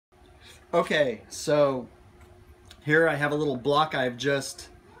Okay, so here I have a little block. I've just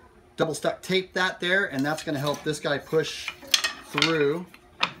double stuck taped that there, and that's going to help this guy push through.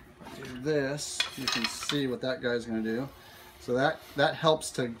 Do this, you can see what that guy's going to do. So that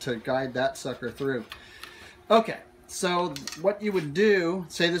helps to guide that sucker through. Okay, so what you would do,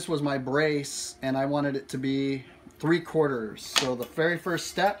 say this was my brace and I wanted it to be 3/4. So the very first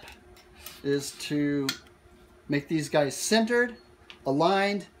step is to make these guys centered,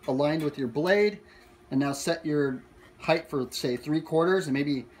 aligned with your blade, and now set your height for, say, 3/4 and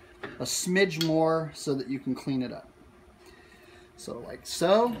maybe a smidge more so that you can clean it up. So like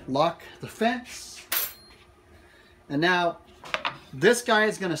so, lock the fence. And now this guy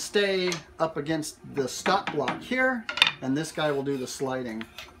is going to stay up against the stop block here, and this guy will do the sliding.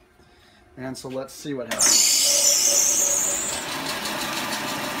 And so let's see what happens.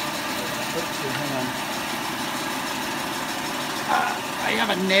 Oops, hang on. I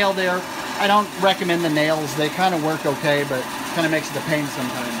have a nail there. I don't recommend the nails. They kind of work okay, but kind of makes it a pain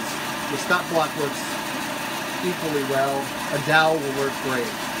sometimes. The stop block works equally well. A dowel will work great.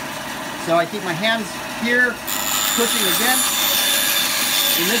 So I keep my hands here, pushing against.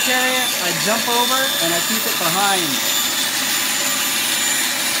 In this area, I jump over and I keep it behind.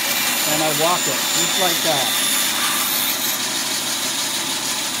 And I walk it, just like that.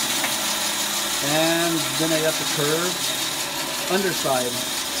 And then I got the curve underside,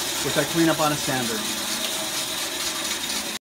 which I clean up on a sander.